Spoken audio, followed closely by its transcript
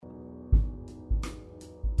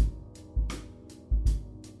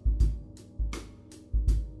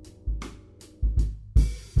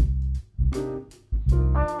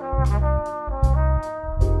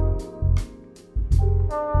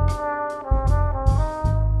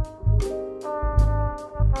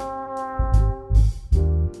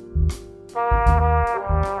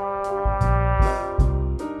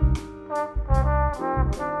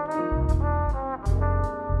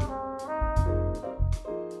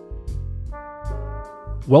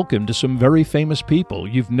Welcome to some very famous people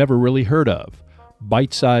you've never really heard of.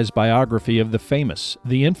 Bite-sized biography of the famous,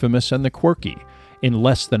 the infamous, and the quirky in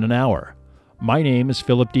less than an hour. My name is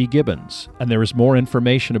Philip D. Gibbons, and there is more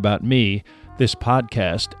information about me, this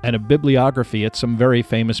podcast, and a bibliography at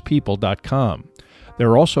someveryfamouspeople.com.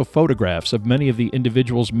 There are also photographs of many of the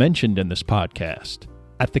individuals mentioned in this podcast.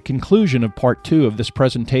 At the conclusion of Part 2 of this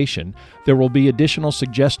presentation, there will be additional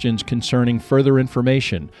suggestions concerning further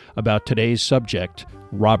information about today's subject,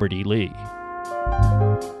 Robert E. Lee.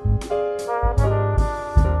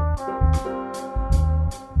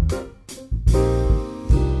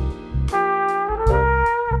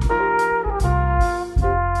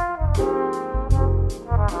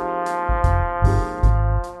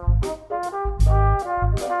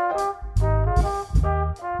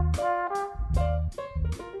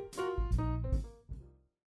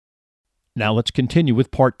 Now let's continue with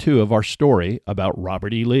Part 2 of our story about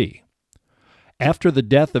Robert E. Lee. After the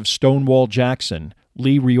death of Stonewall Jackson,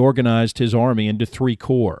 Lee reorganized his army into three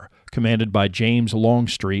corps, commanded by James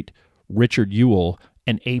Longstreet, Richard Ewell,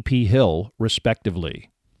 and A.P. Hill, respectively.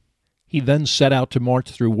 He then set out to march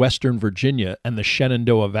through western Virginia and the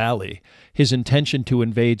Shenandoah Valley, his intention to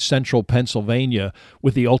invade central Pennsylvania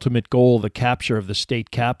with the ultimate goal the capture of the state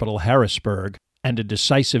capital, Harrisburg, and a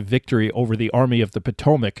decisive victory over the Army of the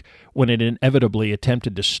Potomac when it inevitably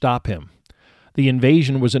attempted to stop him. The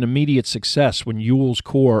invasion was an immediate success when Ewell's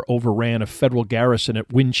corps overran a Federal garrison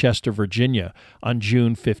at Winchester, Virginia, on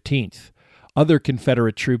June 15th. Other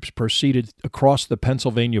Confederate troops proceeded across the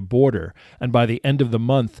Pennsylvania border, and by the end of the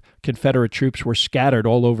month, Confederate troops were scattered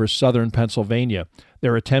all over southern Pennsylvania,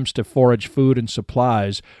 their attempts to forage food and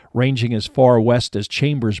supplies ranging as far west as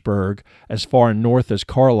Chambersburg, as far north as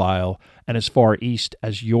Carlisle, and as far east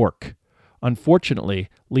as York. Unfortunately,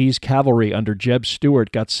 Lee's cavalry under Jeb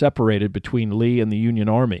Stuart got separated between Lee and the Union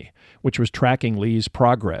Army, which was tracking Lee's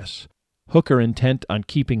progress. Hooker intent on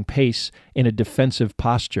keeping pace in a defensive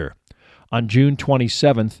posture. On June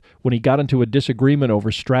 27th, when he got into a disagreement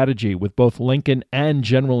over strategy with both Lincoln and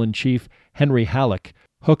General-in-Chief Henry Halleck,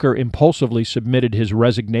 Hooker impulsively submitted his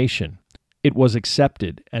resignation. It was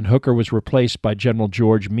accepted, and Hooker was replaced by General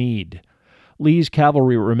George Meade. Lee's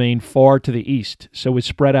cavalry remained far to the east, so his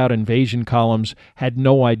spread-out invasion columns had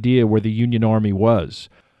no idea where the Union Army was.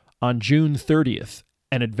 On June 30th,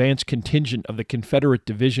 an advance contingent of the Confederate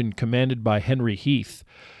division commanded by Henry Heath,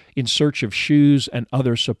 in search of shoes and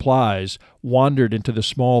other supplies, wandered into the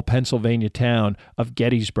small Pennsylvania town of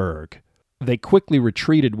Gettysburg. They quickly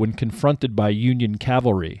retreated when confronted by Union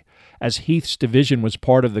cavalry. As Heath's division was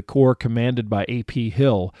part of the corps commanded by A.P.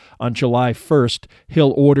 Hill, on July 1st,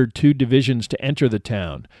 Hill ordered two divisions to enter the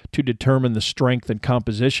town to determine the strength and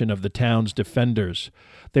composition of the town's defenders.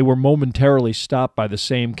 They were momentarily stopped by the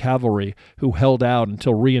same cavalry, who held out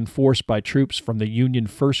until reinforced by troops from the Union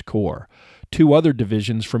First Corps. Two other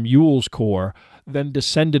divisions from Ewell's corps then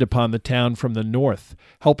descended upon the town from the north,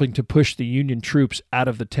 helping to push the Union troops out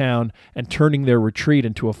of the town and turning their retreat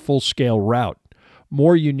into a full-scale rout.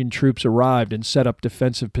 More Union troops arrived and set up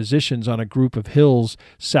defensive positions on a group of hills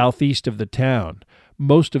southeast of the town.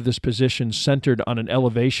 Most of this position centered on an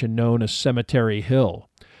elevation known as Cemetery Hill.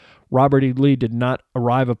 Robert E. Lee did not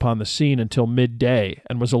arrive upon the scene until midday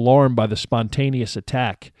and was alarmed by the spontaneous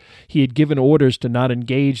attack. He had given orders to not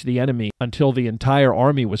engage the enemy until the entire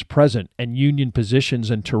army was present and Union positions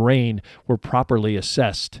and terrain were properly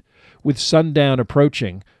assessed. With sundown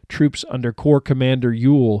approaching, troops under Corps Commander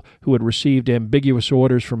Ewell, who had received ambiguous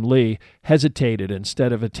orders from Lee, hesitated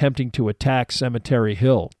instead of attempting to attack Cemetery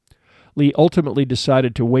Hill. Lee ultimately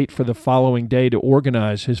decided to wait for the following day to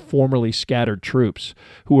organize his formerly scattered troops,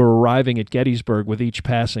 who were arriving at Gettysburg with each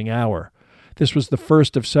passing hour. This was the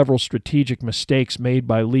first of several strategic mistakes made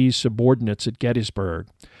by Lee's subordinates at Gettysburg.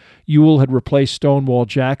 Ewell had replaced Stonewall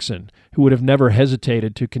Jackson, who would have never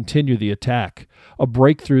hesitated to continue the attack. A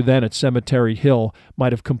breakthrough then at Cemetery Hill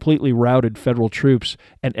might have completely routed Federal troops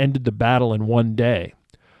and ended the battle in one day.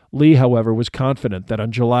 Lee, however, was confident that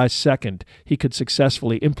on July 2nd he could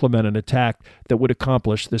successfully implement an attack that would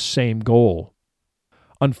accomplish this same goal.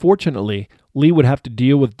 Unfortunately, Lee would have to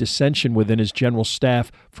deal with dissension within his general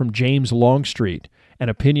staff from James Longstreet, an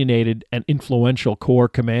opinionated and influential corps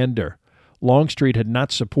commander. Longstreet had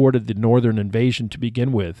not supported the northern invasion to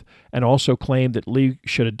begin with, and also claimed that Lee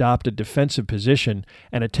should adopt a defensive position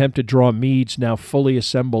and attempt to draw Meade's now fully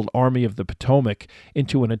assembled Army of the Potomac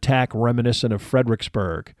into an attack reminiscent of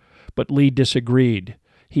Fredericksburg. But Lee disagreed.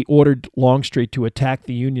 He ordered Longstreet to attack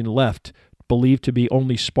the Union left, believed to be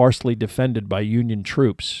only sparsely defended by Union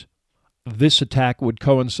troops. This attack would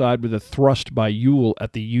coincide with a thrust by Ewell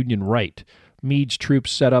at the Union right. Meade's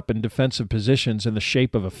troops set up in defensive positions in the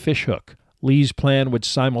shape of a fishhook. Lee's plan would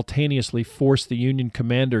simultaneously force the Union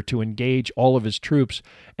commander to engage all of his troops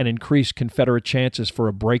and increase Confederate chances for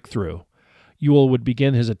a breakthrough. Ewell would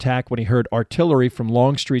begin his attack when he heard artillery from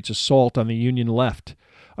Longstreet's assault on the Union left.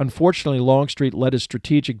 Unfortunately, Longstreet let his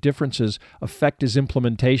strategic differences affect his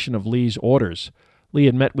implementation of Lee's orders. Lee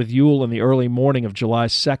had met with Ewell in the early morning of July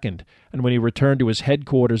 2nd, and when he returned to his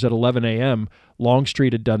headquarters at 11 a.m.,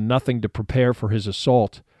 Longstreet had done nothing to prepare for his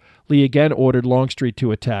assault. Lee again ordered Longstreet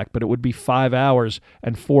to attack, but it would be 5 hours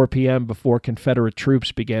and 4 p.m. before Confederate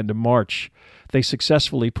troops began to march. They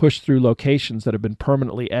successfully pushed through locations that have been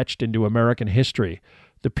permanently etched into American history: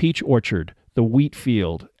 the Peach Orchard, the Wheat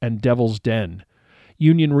Field, and Devil's Den.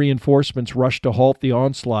 Union reinforcements rushed to halt the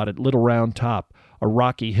onslaught at Little Round Top, a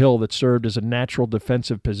rocky hill that served as a natural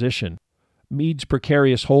defensive position. Meade's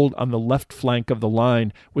precarious hold on the left flank of the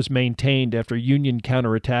line was maintained after Union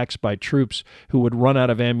counterattacks by troops who would run out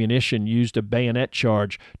of ammunition used a bayonet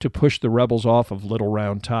charge to push the rebels off of Little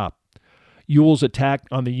Round Top. Ewell's attack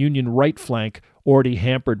on the Union right flank, already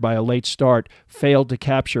hampered by a late start, failed to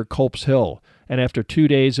capture Culp's Hill, and after 2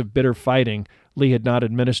 days of bitter fighting, Lee had not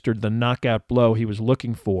administered the knockout blow he was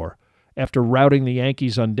looking for. After routing the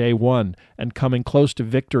Yankees on day 1 and coming close to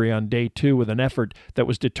victory on day 2 with an effort that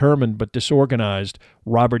was determined but disorganized,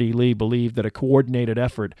 Robert E. Lee believed that a coordinated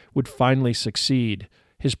effort would finally succeed.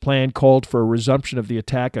 His plan called for a resumption of the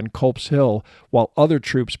attack on Culp's Hill, while other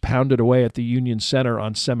troops pounded away at the Union center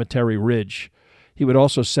on Cemetery Ridge. He would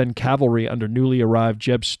also send cavalry under newly arrived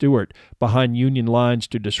Jeb Stuart behind Union lines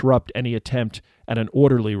to disrupt any attempt at an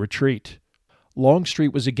orderly retreat.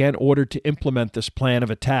 Longstreet was again ordered to implement this plan of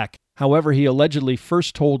attack. However, he allegedly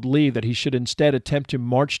first told Lee that he should instead attempt to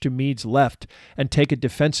march to Meade's left and take a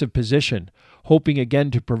defensive position, hoping again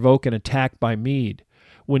to provoke an attack by Meade.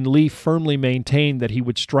 When Lee firmly maintained that he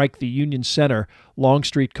would strike the Union center,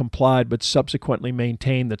 Longstreet complied but subsequently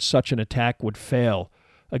maintained that such an attack would fail.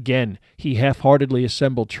 Again, he half-heartedly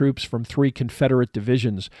assembled troops from 3 Confederate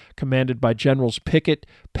divisions, commanded by Generals Pickett,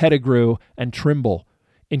 Pettigrew, and Trimble.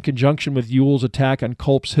 In conjunction with Ewell's attack on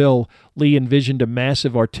Culp's Hill, Lee envisioned a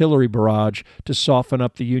massive artillery barrage to soften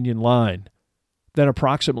up the Union line. Then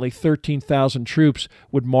approximately 13,000 troops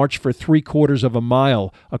would march for 3/4 of a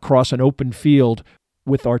mile across an open field,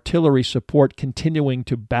 with artillery support continuing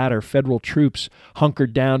to batter Federal troops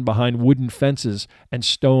hunkered down behind wooden fences and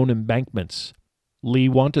stone embankments. Lee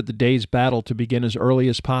wanted the day's battle to begin as early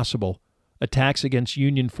as possible. Attacks against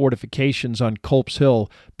Union fortifications on Culp's Hill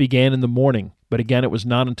began in the morning, but again it was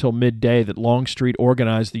not until midday that Longstreet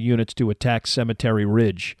organized the units to attack Cemetery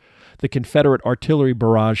Ridge. The Confederate artillery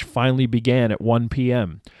barrage finally began at 1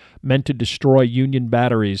 p.m. Meant to destroy Union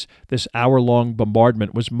batteries, this hour-long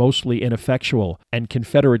bombardment was mostly ineffectual, and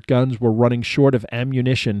Confederate guns were running short of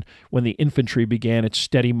ammunition when the infantry began its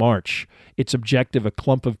steady march, its objective a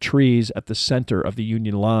clump of trees at the center of the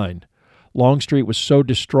Union line. Longstreet was so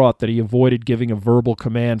distraught that he avoided giving a verbal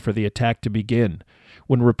command for the attack to begin.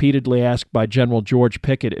 When repeatedly asked by General George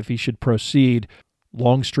Pickett if he should proceed,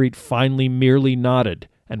 Longstreet finally merely nodded,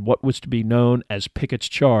 and what was to be known as Pickett's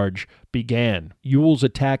charge began. Ewell's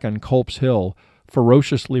attack on Culp's Hill,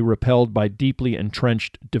 ferociously repelled by deeply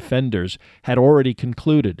entrenched defenders, had already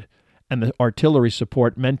concluded, and the artillery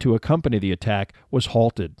support meant to accompany the attack was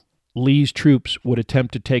halted. Lee's troops would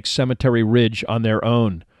attempt to take Cemetery Ridge on their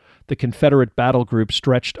own. The Confederate battle group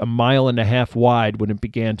stretched 1.5 miles wide when it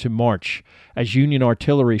began to march. As Union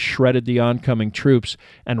artillery shredded the oncoming troops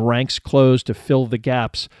and ranks closed to fill the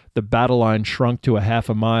gaps, the battle line shrunk to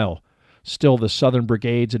 0.5 mile. Still, the Southern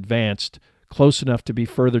brigades advanced, close enough to be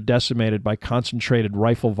further decimated by concentrated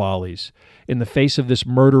rifle volleys. In the face of this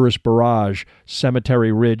murderous barrage,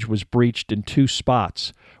 Cemetery Ridge was breached in 2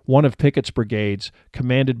 spots. One of Pickett's brigades,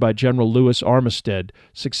 commanded by General Lewis Armistead,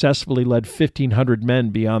 successfully led 1,500 men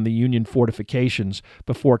beyond the Union fortifications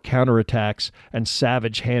before counterattacks and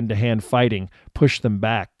savage hand-to-hand fighting pushed them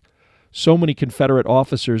back. So many Confederate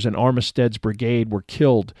officers in Armistead's brigade were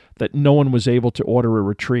killed that no one was able to order a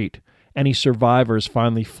retreat, any survivors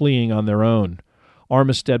finally fleeing on their own.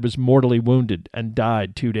 Armistead was mortally wounded and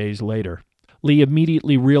died 2 days later. Lee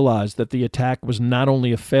immediately realized that the attack was not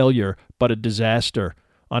only a failure, but a disaster.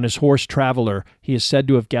 On his horse Traveler, he is said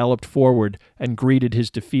to have galloped forward and greeted his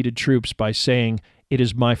defeated troops by saying, "It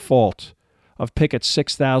is my fault." Of Pickett's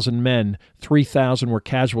 6,000 men, 3,000 were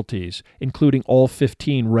casualties, including all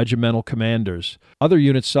 15 regimental commanders. Other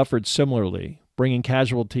units suffered similarly, bringing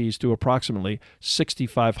casualties to approximately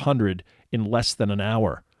 6,500 in less than an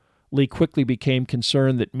hour. Lee quickly became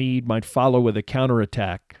concerned that Meade might follow with a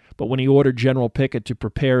counterattack, but when he ordered General Pickett to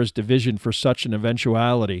prepare his division for such an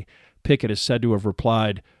eventuality, Pickett is said to have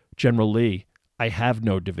replied, "General Lee, I have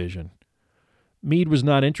no division." Meade was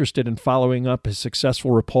not interested in following up his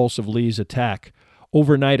successful repulse of Lee's attack.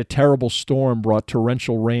 Overnight, a terrible storm brought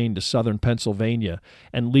torrential rain to southern Pennsylvania,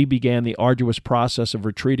 and Lee began the arduous process of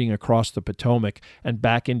retreating across the Potomac and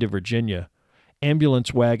back into Virginia.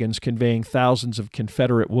 Ambulance wagons conveying thousands of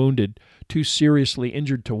Confederate wounded, too seriously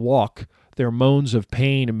injured to walk, their moans of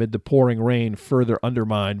pain amid the pouring rain further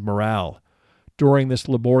undermined morale. During this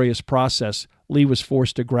laborious process, Lee was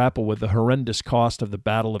forced to grapple with the horrendous cost of the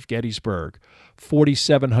Battle of Gettysburg: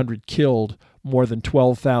 4,700 killed, more than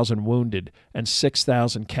 12,000 wounded, and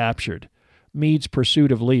 6,000 captured. Meade's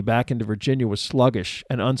pursuit of Lee back into Virginia was sluggish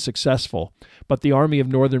and unsuccessful, but the Army of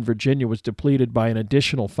Northern Virginia was depleted by an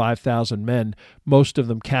additional 5,000 men, most of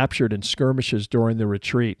them captured in skirmishes during the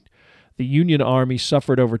retreat. The Union Army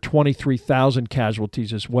suffered over 23,000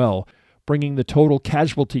 casualties as well, bringing the total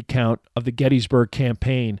casualty count of the Gettysburg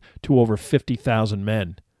campaign to over 50,000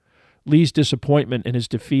 men. Lee's disappointment in his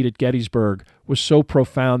defeat at Gettysburg was so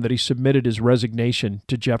profound that he submitted his resignation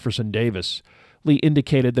to Jefferson Davis. Lee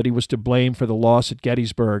indicated that he was to blame for the loss at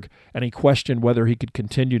Gettysburg, and he questioned whether he could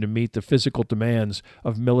continue to meet the physical demands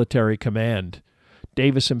of military command.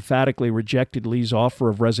 Davis emphatically rejected Lee's offer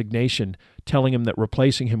of resignation, telling him that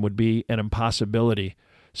replacing him would be an impossibility.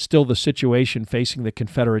 Still, the situation facing the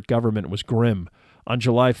Confederate government was grim. On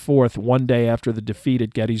July 4th, one day after the defeat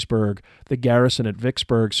at Gettysburg, the garrison at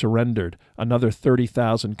Vicksburg surrendered, another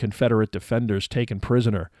 30,000 Confederate defenders taken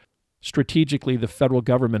prisoner. Strategically, the federal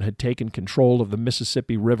government had taken control of the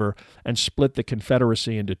Mississippi River and split the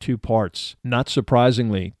Confederacy into two parts. Not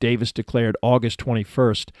surprisingly, Davis declared August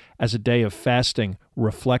 21st as a day of fasting,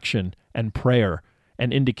 reflection, and prayer,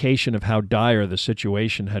 an indication of how dire the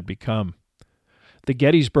situation had become. The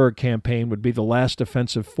Gettysburg campaign would be the last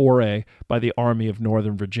offensive foray by the Army of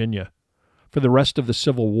Northern Virginia. For the rest of the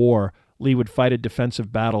Civil War, Lee would fight a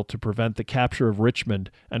defensive battle to prevent the capture of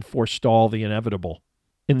Richmond and forestall the inevitable.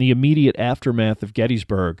 In the immediate aftermath of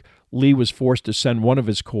Gettysburg, Lee was forced to send one of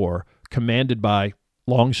his corps, commanded by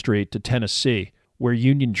Longstreet, to Tennessee, where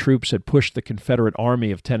Union troops had pushed the Confederate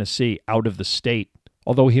Army of Tennessee out of the state.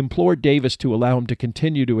 Although he implored Davis to allow him to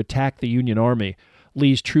continue to attack the Union Army,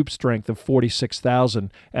 Lee's troop strength of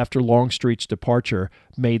 46,000 after Longstreet's departure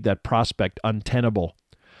made that prospect untenable.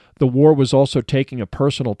 The war was also taking a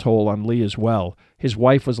personal toll on Lee as well. His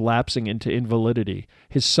wife was lapsing into invalidity.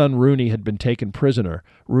 His son Rooney had been taken prisoner.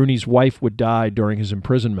 Rooney's wife would die during his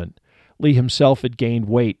imprisonment. Lee himself had gained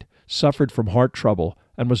weight, suffered from heart trouble,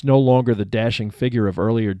 and was no longer the dashing figure of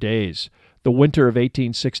earlier days. The winter of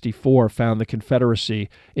 1864 found the Confederacy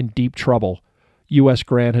in deep trouble. U.S.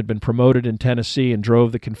 Grant had been promoted in Tennessee and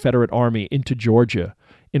drove the Confederate Army into Georgia.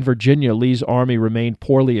 In Virginia, Lee's army remained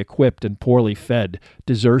poorly equipped and poorly fed,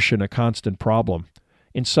 desertion a constant problem.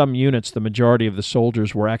 In some units, the majority of the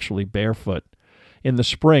soldiers were actually barefoot. In the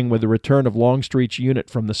spring, with the return of Longstreet's unit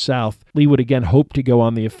from the south, Lee would again hope to go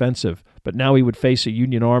on the offensive, but now he would face a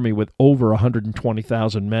Union army with over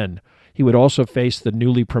 120,000 men. He would also face the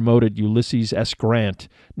newly promoted Ulysses S. Grant,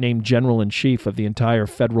 named General-in-Chief of the entire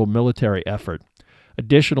federal military effort.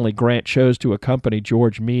 Additionally, Grant chose to accompany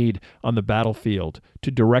George Meade on the battlefield to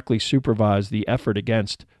directly supervise the effort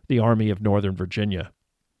against the Army of Northern Virginia.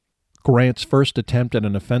 Grant's first attempt at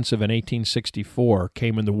an offensive in 1864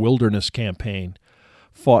 came in the Wilderness Campaign.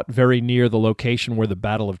 Fought very near the location where the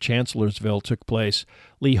Battle of Chancellorsville took place,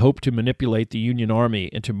 Lee hoped to manipulate the Union Army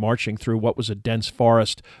into marching through what was a dense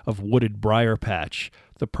forest of wooded briar patch,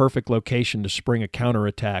 the perfect location to spring a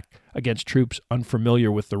counterattack against troops unfamiliar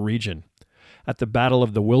with the region. At the Battle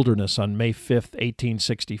of the Wilderness on May 5,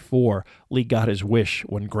 1864, Lee got his wish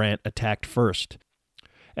when Grant attacked first.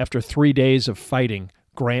 After 3 days of fighting,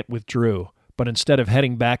 Grant withdrew, but instead of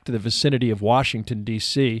heading back to the vicinity of Washington,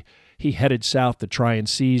 D.C., he headed south to try and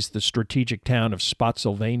seize the strategic town of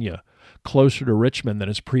Spotsylvania, closer to Richmond than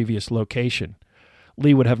his previous location.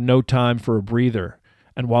 Lee would have no time for a breather,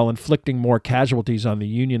 and while inflicting more casualties on the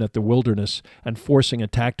Union at the Wilderness and forcing a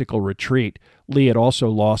tactical retreat, Lee had also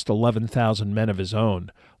lost 11,000 men of his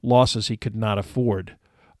own, losses he could not afford.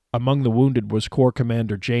 Among the wounded was Corps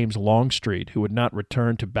Commander James Longstreet, who would not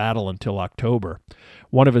return to battle until October.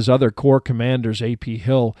 One of his other Corps commanders, A.P.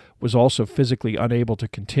 Hill, was also physically unable to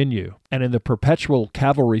continue, and in the perpetual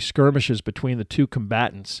cavalry skirmishes between the two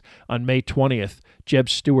combatants, on May 20th, Jeb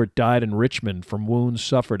Stuart died in Richmond from wounds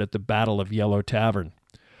suffered at the Battle of Yellow Tavern.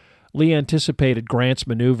 Lee anticipated Grant's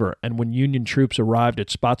maneuver, and when Union troops arrived at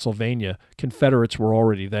Spotsylvania, Confederates were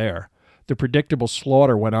already there. The predictable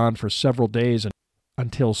slaughter went on for several days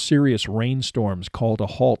until serious rainstorms called a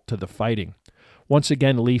halt to the fighting. Once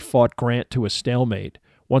again, Lee fought Grant to a stalemate.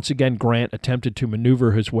 Once again, Grant attempted to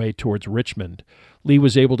maneuver his way towards Richmond. Lee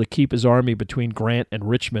was able to keep his army between Grant and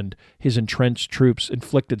Richmond. His entrenched troops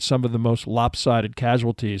inflicted some of the most lopsided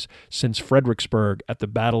casualties since Fredericksburg at the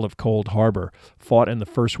Battle of Cold Harbor, fought in the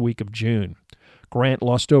first week of June. Grant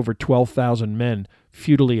lost over 12,000 men,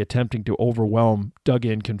 futilely attempting to overwhelm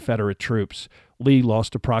dug-in Confederate troops. Lee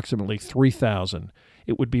lost approximately 3,000.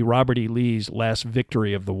 It would be Robert E. Lee's last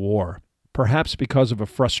victory of the war. Perhaps because of a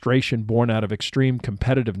frustration born out of extreme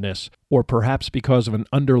competitiveness, or perhaps because of an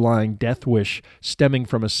underlying death wish stemming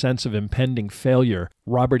from a sense of impending failure,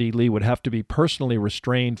 Robert E. Lee would have to be personally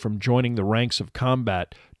restrained from joining the ranks of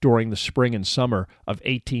combat during the spring and summer of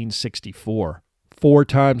 1864. 4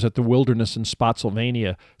 times at the Wilderness in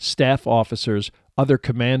Spotsylvania, staff officers, other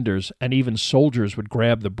commanders, and even soldiers would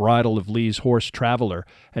grab the bridle of Lee's horse Traveler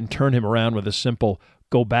and turn him around with a simple,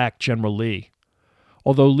 "Go back, General Lee."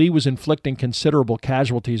 Although Lee was inflicting considerable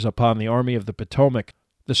casualties upon the Army of the Potomac,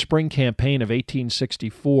 the spring campaign of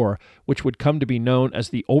 1864, which would come to be known as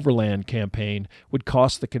the Overland Campaign, would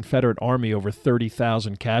cost the Confederate Army over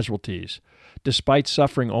 30,000 casualties. Despite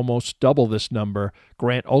suffering almost double this number,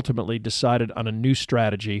 Grant ultimately decided on a new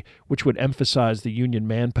strategy which would emphasize the Union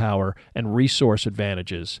manpower and resource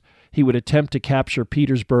advantages. He would attempt to capture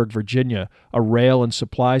Petersburg, Virginia, a rail and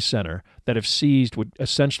supply center that, if seized, would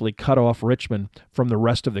essentially cut off Richmond from the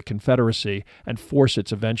rest of the Confederacy and force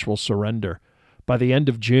its eventual surrender. By the end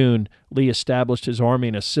of June, Lee established his army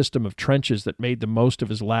in a system of trenches that made the most of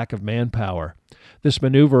his lack of manpower. This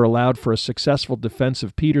maneuver allowed for a successful defense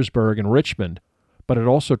of Petersburg and Richmond, but it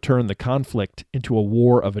also turned the conflict into a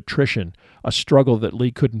war of attrition, a struggle that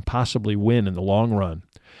Lee couldn't possibly win in the long run.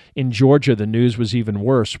 In Georgia, the news was even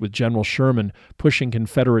worse, with General Sherman pushing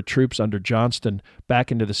Confederate troops under Johnston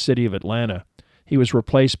back into the city of Atlanta. He was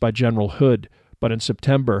replaced by General Hood, but in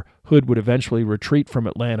September, Hood would eventually retreat from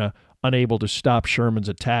Atlanta, unable to stop Sherman's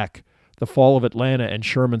attack. The fall of Atlanta and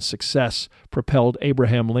Sherman's success propelled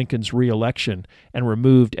Abraham Lincoln's re-election and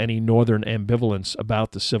removed any Northern ambivalence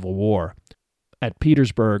about the Civil War. At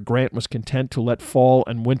Petersburg, Grant was content to let fall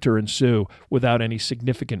and winter ensue without any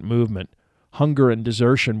significant movement. Hunger and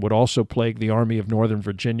desertion would also plague the Army of Northern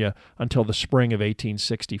Virginia until the spring of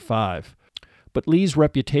 1865. But Lee's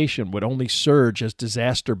reputation would only surge as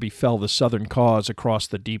disaster befell the Southern cause across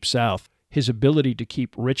the Deep South. His ability to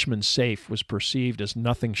keep Richmond safe was perceived as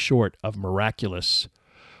nothing short of miraculous.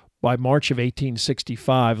 By March of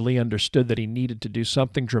 1865, Lee understood that he needed to do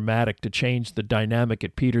something dramatic to change the dynamic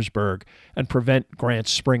at Petersburg and prevent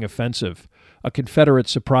Grant's spring offensive. A Confederate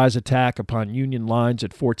surprise attack upon Union lines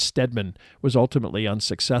at Fort Stedman was ultimately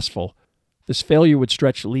unsuccessful. This failure would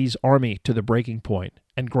stretch Lee's army to the breaking point,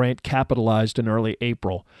 and Grant capitalized in early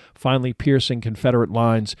April, finally piercing Confederate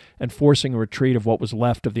lines and forcing a retreat of what was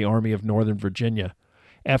left of the Army of Northern Virginia.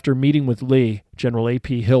 After meeting with Lee, General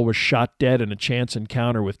A.P. Hill was shot dead in a chance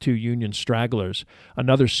encounter with 2 Union stragglers,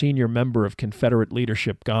 another senior member of Confederate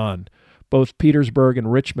leadership gone. Both Petersburg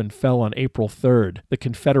and Richmond fell on April 3rd, the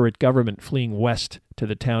Confederate government fleeing west to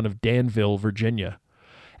the town of Danville, Virginia.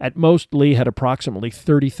 At most, Lee had approximately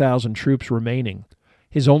 30,000 troops remaining.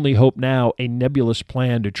 His only hope now, a nebulous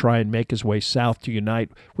plan to try and make his way south to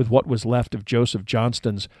unite with what was left of Joseph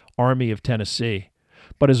Johnston's Army of Tennessee.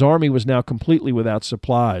 But his army was now completely without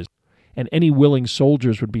supplies, and any willing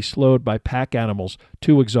soldiers would be slowed by pack animals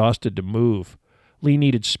too exhausted to move. Lee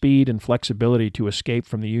needed speed and flexibility to escape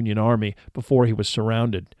from the Union Army before he was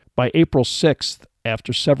surrounded. By April 6th,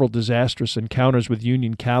 after several disastrous encounters with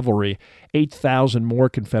Union cavalry, 8,000 more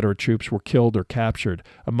Confederate troops were killed or captured,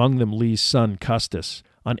 among them Lee's son Custis.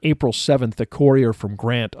 On April 7th, a courier from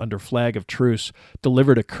Grant under flag of truce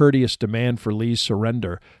delivered a courteous demand for Lee's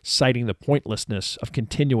surrender, citing the pointlessness of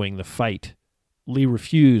continuing the fight. Lee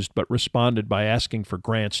refused, but responded by asking for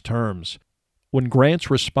Grant's terms. When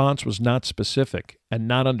Grant's response was not specific, and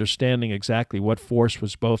not understanding exactly what force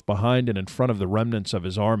was both behind and in front of the remnants of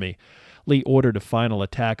his army, Lee ordered a final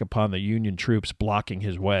attack upon the Union troops blocking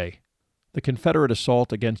his way. The Confederate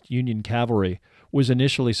assault against Union cavalry was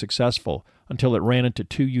initially successful until it ran into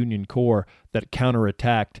 2 Union corps that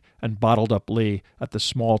counterattacked and bottled up Lee at the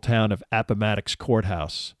small town of Appomattox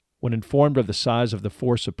Courthouse. When informed of the size of the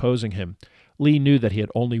force opposing him, Lee knew that he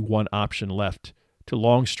had only one option left. To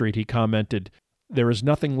Longstreet he commented, "There is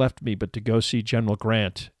nothing left me but to go see General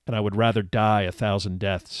Grant, and I would rather die 1,000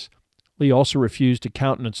 deaths." Lee also refused to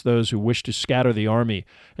countenance those who wished to scatter the army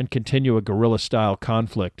and continue a guerrilla-style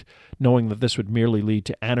conflict, knowing that this would merely lead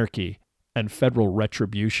to anarchy and federal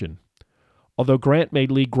retribution. Although Grant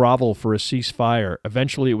made Lee grovel for a ceasefire,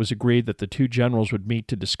 eventually it was agreed that the two generals would meet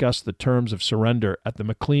to discuss the terms of surrender at the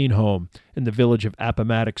McLean home in the village of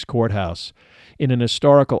Appomattox Courthouse. In an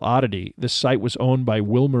historical oddity, this site was owned by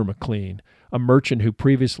Wilmer McLean, a merchant who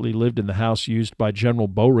previously lived in the house used by General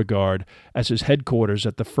Beauregard as his headquarters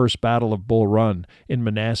at the First Battle of Bull Run in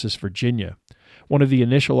Manassas, Virginia. One of the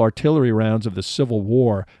initial artillery rounds of the Civil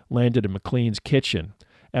War landed in McLean's kitchen.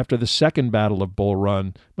 After the Second Battle of Bull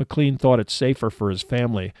Run, McLean thought it safer for his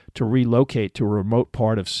family to relocate to a remote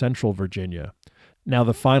part of central Virginia. Now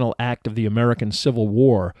the final act of the American Civil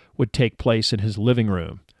War would take place in his living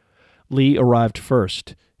room. Lee arrived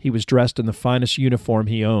first. He was dressed in the finest uniform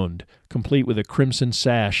he owned, complete with a crimson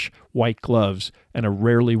sash, white gloves, and a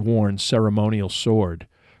rarely worn ceremonial sword.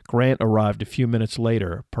 Grant arrived a few minutes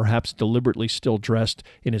later, perhaps deliberately still dressed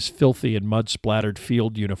in his filthy and mud-splattered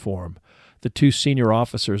field uniform. The two senior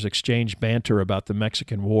officers exchanged banter about the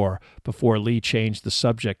Mexican War before Lee changed the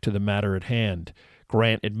subject to the matter at hand,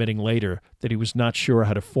 Grant admitting later that he was not sure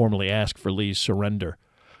how to formally ask for Lee's surrender.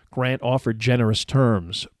 Grant offered generous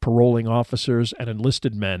terms, paroling officers and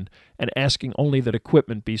enlisted men, and asking only that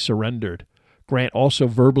equipment be surrendered. Grant also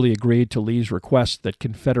verbally agreed to Lee's request that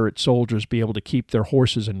Confederate soldiers be able to keep their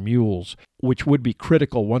horses and mules, which would be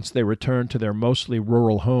critical once they returned to their mostly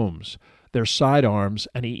rural homes, their sidearms,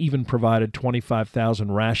 and he even provided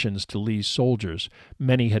 25,000 rations to Lee's soldiers.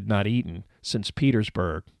 Many had not eaten since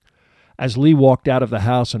Petersburg. As Lee walked out of the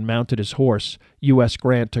house and mounted his horse, U.S.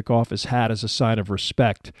 Grant took off his hat as a sign of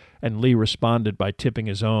respect, and Lee responded by tipping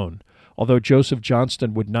his own. Although Joseph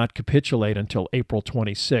Johnston would not capitulate until April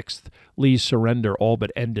 26th, Lee's surrender all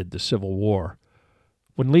but ended the Civil War.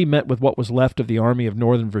 When Lee met with what was left of the Army of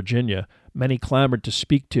Northern Virginia, many clamored to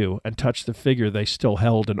speak to and touch the figure they still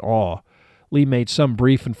held in awe. Lee made some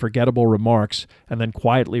brief and forgettable remarks and then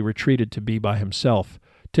quietly retreated to be by himself,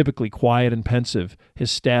 typically quiet and pensive,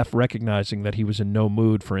 his staff recognizing that he was in no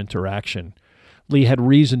mood for interaction. Lee had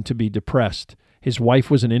reason to be depressed. His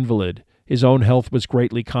wife was an invalid. His own health was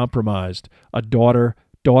greatly compromised. A daughter,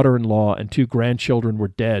 daughter-in-law, and 2 grandchildren were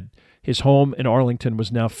dead. His home in Arlington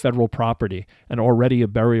was now federal property and already a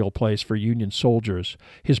burial place for Union soldiers.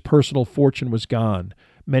 His personal fortune was gone.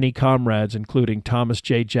 Many comrades, including Thomas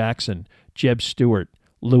J. Jackson, Jeb Stuart,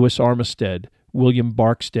 Louis Armistead, William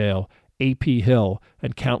Barksdale, A.P. Hill,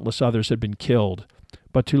 and countless others had been killed.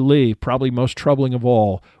 But to Lee, probably most troubling of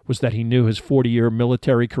all, was that he knew his 40-year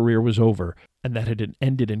military career was over, and that it had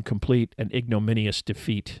ended in complete and ignominious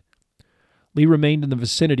defeat. Lee remained in the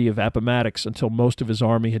vicinity of Appomattox until most of his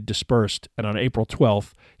army had dispersed, and on April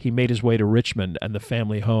 12th, he made his way to Richmond and the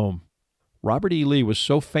family home. Robert E. Lee was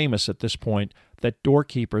so famous at this point that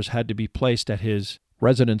doorkeepers had to be placed at his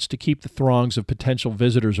residence to keep the throngs of potential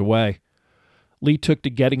visitors away. Lee took to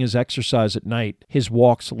getting his exercise at night, his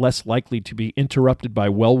walks less likely to be interrupted by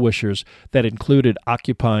well-wishers that included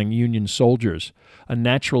occupying Union soldiers. A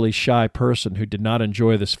naturally shy person who did not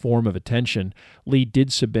enjoy this form of attention, Lee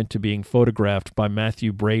did submit to being photographed by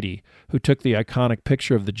Matthew Brady, who took the iconic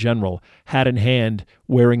picture of the general, hat in hand,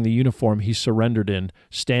 wearing the uniform he surrendered in,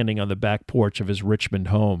 standing on the back porch of his Richmond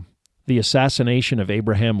home. The assassination of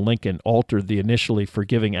Abraham Lincoln altered the initially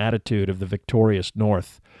forgiving attitude of the victorious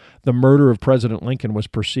North. The murder of President Lincoln was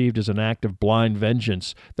perceived as an act of blind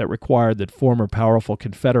vengeance that required that former powerful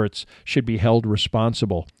Confederates should be held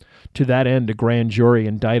responsible. To that end, a grand jury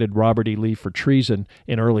indicted Robert E. Lee for treason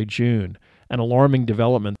in early June, an alarming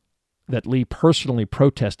development that Lee personally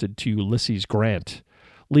protested to Ulysses Grant.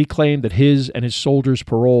 Lee claimed that his and his soldiers'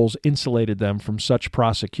 paroles insulated them from such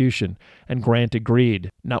prosecution, and Grant agreed,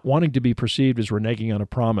 not wanting to be perceived as reneging on a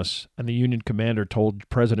promise, and the Union commander told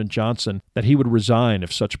President Johnson that he would resign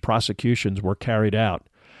if such prosecutions were carried out.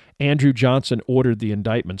 Andrew Johnson ordered the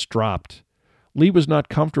indictments dropped. Lee was not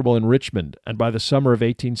comfortable in Richmond, and by the summer of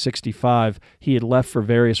 1865 he had left for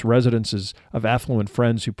various residences of affluent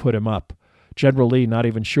friends who put him up. General Lee not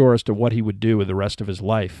even sure as to what he would do with the rest of his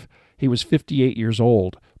life. He was 58 years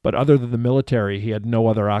old, but other than the military, he had no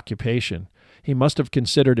other occupation. He must have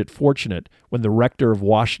considered it fortunate when the rector of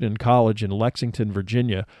Washington College in Lexington,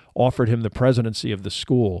 Virginia, offered him the presidency of the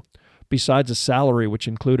school. Besides a salary which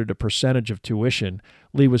included a percentage of tuition,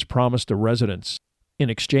 Lee was promised a residence. In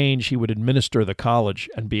exchange, he would administer the college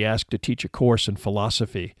and be asked to teach a course in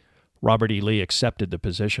philosophy. Robert E. Lee accepted the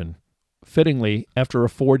position. Fittingly, after a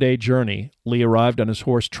 4-day journey, Lee arrived on his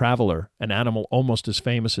horse Traveler, an animal almost as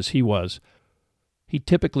famous as he was. He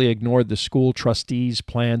typically ignored the school trustees'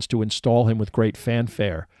 plans to install him with great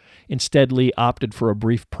fanfare. Instead, Lee opted for a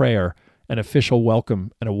brief prayer, an official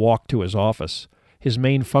welcome, and a walk to his office. His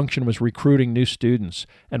main function was recruiting new students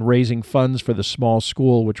and raising funds for the small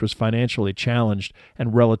school, which was financially challenged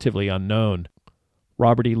and relatively unknown.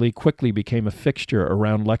 Robert E. Lee quickly became a fixture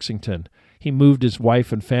around Lexington. He moved his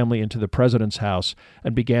wife and family into the president's house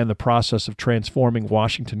and began the process of transforming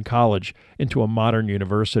Washington College into a modern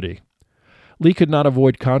university. Lee could not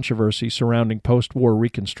avoid controversy surrounding post-war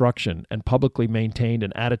Reconstruction and publicly maintained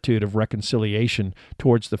an attitude of reconciliation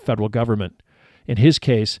towards the federal government. In his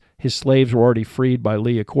case, his slaves were already freed by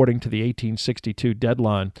Lee according to the 1862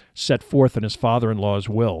 deadline set forth in his father-in-law's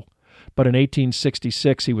will. But in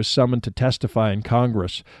 1866 he was summoned to testify in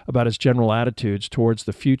Congress about his general attitudes towards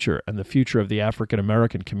the future and the future of the African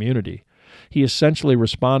American community. He essentially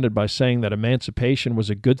responded by saying that emancipation was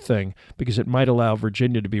a good thing because it might allow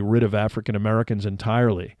Virginia to be rid of African Americans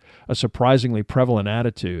entirely, a surprisingly prevalent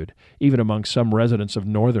attitude, even among some residents of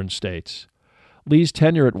northern states. Lee's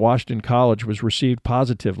tenure at Washington College was received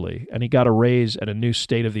positively, and he got a raise at a new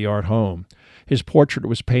state-of-the-art home. His portrait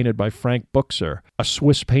was painted by Frank Buchser, a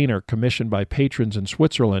Swiss painter commissioned by patrons in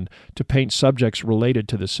Switzerland to paint subjects related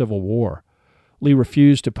to the Civil War. Lee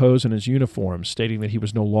refused to pose in his uniform, stating that he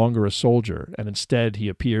was no longer a soldier, and instead he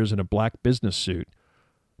appears in a black business suit.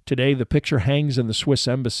 Today, the picture hangs in the Swiss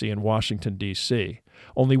Embassy in Washington, D.C.,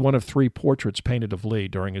 only one of 3 portraits painted of Lee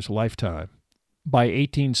during his lifetime. By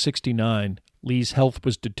 1869, Lee's health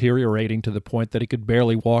was deteriorating to the point that he could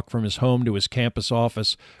barely walk from his home to his campus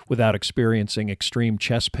office without experiencing extreme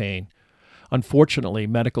chest pain. Unfortunately,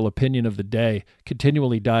 medical opinion of the day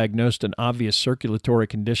continually diagnosed an obvious circulatory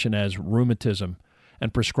condition as rheumatism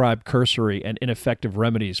and prescribed cursory and ineffective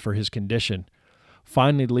remedies for his condition.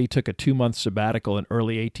 Finally, Lee took a 2-month sabbatical in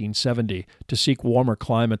early 1870 to seek warmer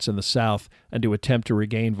climates in the South and to attempt to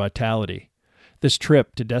regain vitality. This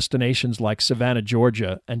trip to destinations like Savannah,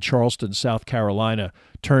 Georgia, and Charleston, South Carolina,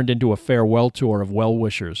 turned into a farewell tour of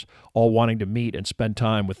well-wishers, all wanting to meet and spend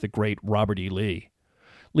time with the great Robert E. Lee.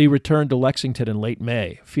 Lee returned to Lexington in late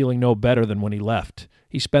May, feeling no better than when he left.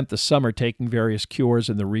 He spent the summer taking various cures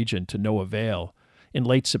in the region to no avail. In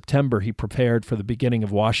late September, he prepared for the beginning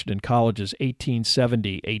of Washington College's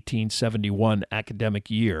 1870-1871 academic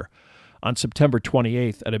year. On September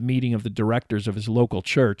 28th, at a meeting of the directors of his local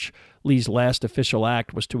church, Lee's last official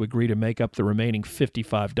act was to agree to make up the remaining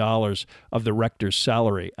 $55 of the rector's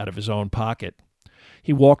salary out of his own pocket.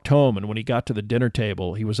 He walked home, and when he got to the dinner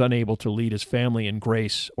table, he was unable to lead his family in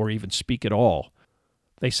grace or even speak at all.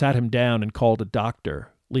 They sat him down and called a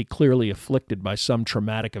doctor, Lee clearly afflicted by some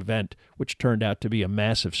traumatic event, which turned out to be a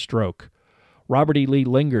massive stroke. Robert E. Lee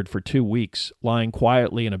lingered for 2 weeks, lying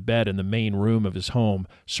quietly in a bed in the main room of his home,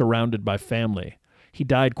 surrounded by family. He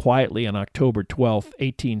died quietly on October 12,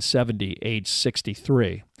 1870, aged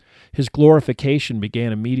 63. His glorification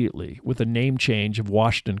began immediately with a name change of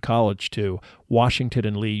Washington College to Washington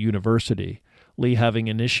and Lee University, Lee having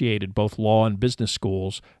initiated both law and business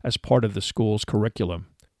schools as part of the school's curriculum.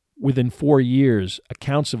 Within 4 years,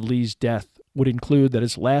 accounts of Lee's death would include that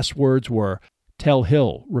his last words were, "Tell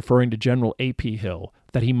Hill," referring to General A.P. Hill,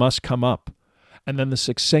 that he must come up, and then the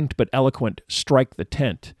succinct but eloquent "strike the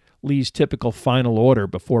tent," Lee's typical final order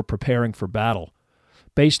before preparing for battle.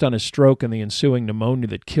 Based on his stroke and the ensuing pneumonia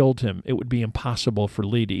that killed him, it would be impossible for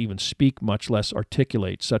Lee to even speak, much less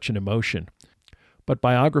articulate such an emotion. But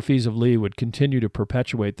biographies of Lee would continue to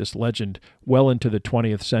perpetuate this legend well into the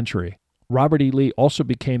 20th century. Robert E. Lee also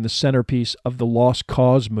became the centerpiece of the Lost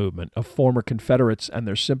Cause movement of former Confederates and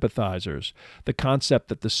their sympathizers, the concept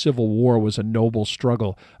that the Civil War was a noble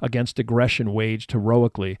struggle against aggression waged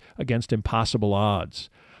heroically against impossible odds.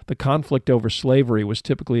 The conflict over slavery was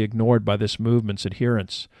typically ignored by this movement's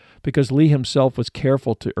adherents. Because Lee himself was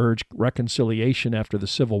careful to urge reconciliation after the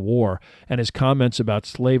Civil War, and his comments about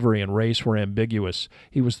slavery and race were ambiguous,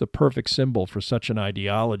 he was the perfect symbol for such an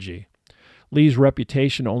ideology. Lee's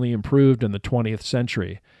reputation only improved in the 20th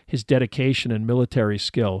century, his dedication and military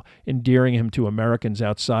skill endearing him to Americans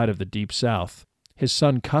outside of the Deep South. His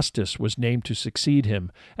son Custis was named to succeed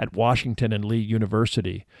him at Washington and Lee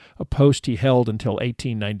University, a post he held until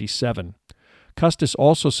 1897. Custis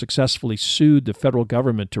also successfully sued the federal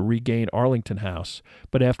government to regain Arlington House,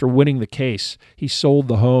 but after winning the case, he sold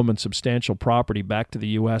the home and substantial property back to the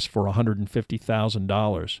U.S. for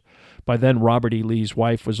 $150,000. By then, Robert E. Lee's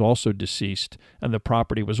wife was also deceased, and the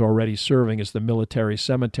property was already serving as the military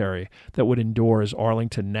cemetery that would endure as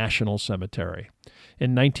Arlington National Cemetery.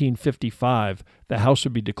 In 1955, the house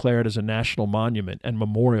would be declared as a national monument and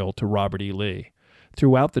memorial to Robert E. Lee.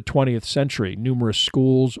 Throughout the 20th century, numerous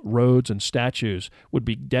schools, roads, and statues would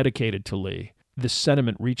be dedicated to Lee, this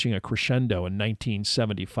sentiment reaching a crescendo in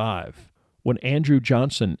 1975. When Andrew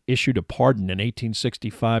Johnson issued a pardon in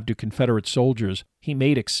 1865 to Confederate soldiers, he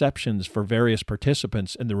made exceptions for various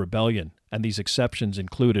participants in the rebellion, and these exceptions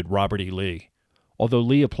included Robert E. Lee. Although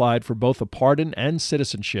Lee applied for both a pardon and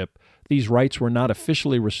citizenship, these rights were not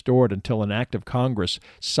officially restored until an act of Congress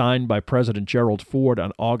signed by President Gerald Ford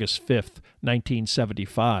on August 5,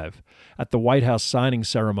 1975. At the White House signing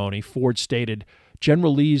ceremony, Ford stated,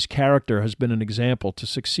 "General Lee's character has been an example to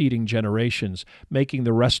succeeding generations, making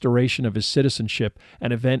the restoration of his citizenship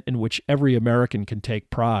an event in which every American can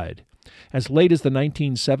take pride." As late as the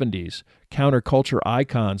 1970s, counterculture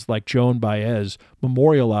icons like Joan Baez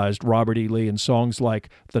memorialized Robert E. Lee in songs like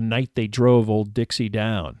 "The Night They Drove Old Dixie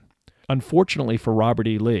Down." Unfortunately for Robert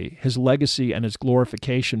E. Lee, his legacy and his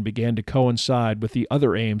glorification began to coincide with the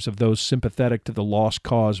other aims of those sympathetic to the Lost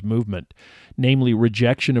Cause movement, namely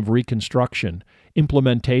rejection of Reconstruction,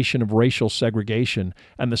 implementation of racial segregation,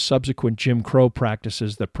 and the subsequent Jim Crow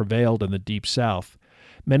practices that prevailed in the Deep South.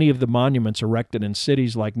 Many of the monuments erected in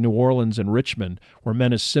cities like New Orleans and Richmond were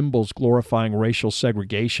meant as symbols glorifying racial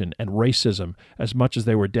segregation and racism as much as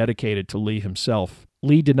they were dedicated to Lee himself.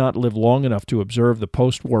 Lee did not live long enough to observe the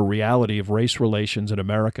post-war reality of race relations in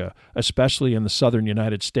America, especially in the southern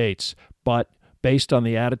United States, but based on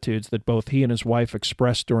the attitudes that both he and his wife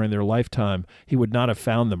expressed during their lifetime, he would not have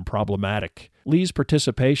found them problematic. Lee's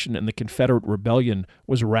participation in the Confederate Rebellion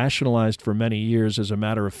was rationalized for many years as a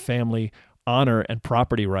matter of family, honor, and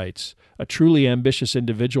property rights. A truly ambitious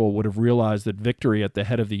individual would have realized that victory at the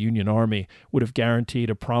head of the Union Army would have guaranteed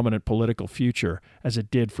a prominent political future, as it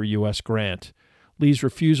did for U.S. Grant. Lee's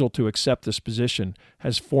refusal to accept this position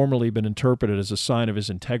has formerly been interpreted as a sign of his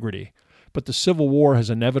integrity. But the Civil War has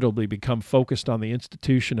inevitably become focused on the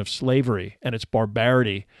institution of slavery and its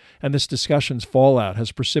barbarity, and this discussion's fallout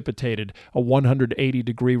has precipitated a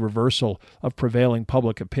 180-degree reversal of prevailing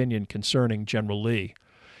public opinion concerning General Lee.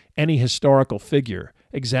 Any historical figure,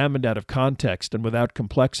 examined out of context and without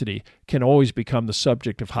complexity, can always become the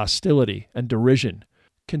subject of hostility and derision.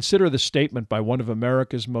 Consider the statement by one of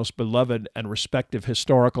America's most beloved and respected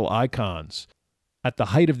historical icons. At the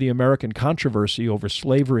height of the American controversy over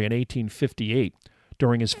slavery in 1858,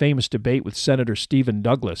 during his famous debate with Senator Stephen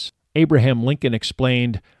Douglas, Abraham Lincoln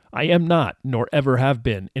explained, "I am not, nor ever have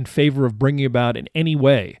been, in favor of bringing about in any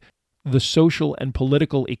way the social and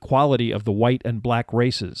political equality of the white and black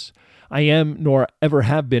races. I am, nor ever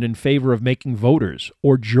have been, in favor of making voters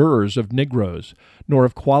or jurors of Negroes, nor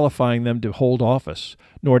of qualifying them to hold office,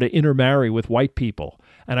 nor to intermarry with white people.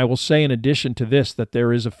 And I will say in addition to this that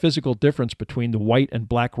there is a physical difference between the white and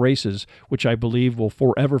black races, which I believe will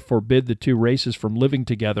forever forbid the two races from living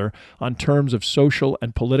together on terms of social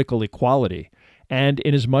and political equality. And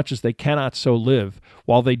inasmuch as they cannot so live,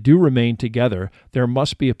 while they do remain together, there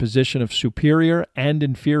must be a position of superior and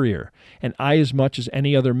inferior, and I, as much as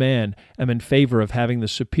any other man, am in favor of having the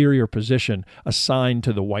superior position assigned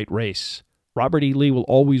to the white race." Robert E. Lee will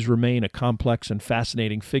always remain a complex and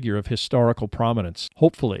fascinating figure of historical prominence.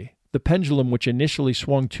 Hopefully, the pendulum which initially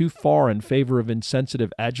swung too far in favor of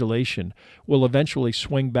insensitive adulation will eventually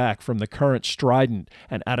swing back from the current strident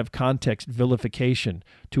and out-of-context vilification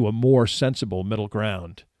to a more sensible middle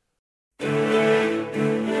ground.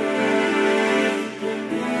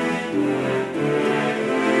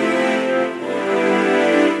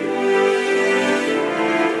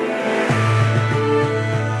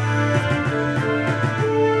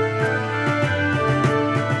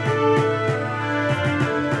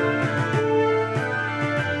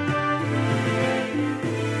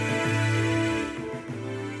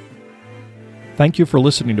 Thank you for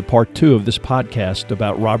listening to part 2 of this podcast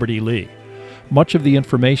about Robert E. Lee. Much of the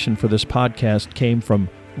information for this podcast came from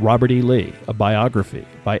Robert E. Lee, a biography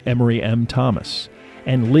by Emory M. Thomas,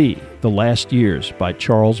 and Lee, The Last Years by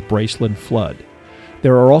Charles Braceland Flood.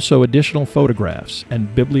 There are also additional photographs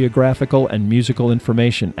and bibliographical and musical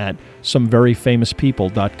information at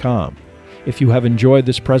someveryfamouspeople.com. If you have enjoyed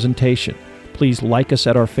this presentation, please like us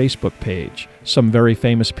at our Facebook page, Some Very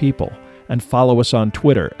Famous People, and follow us on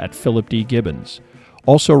Twitter at Philip D. Gibbons.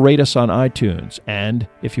 Also rate us on iTunes and,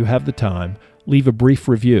 if you have the time, leave a brief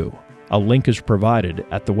review. A link is provided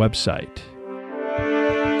at the website.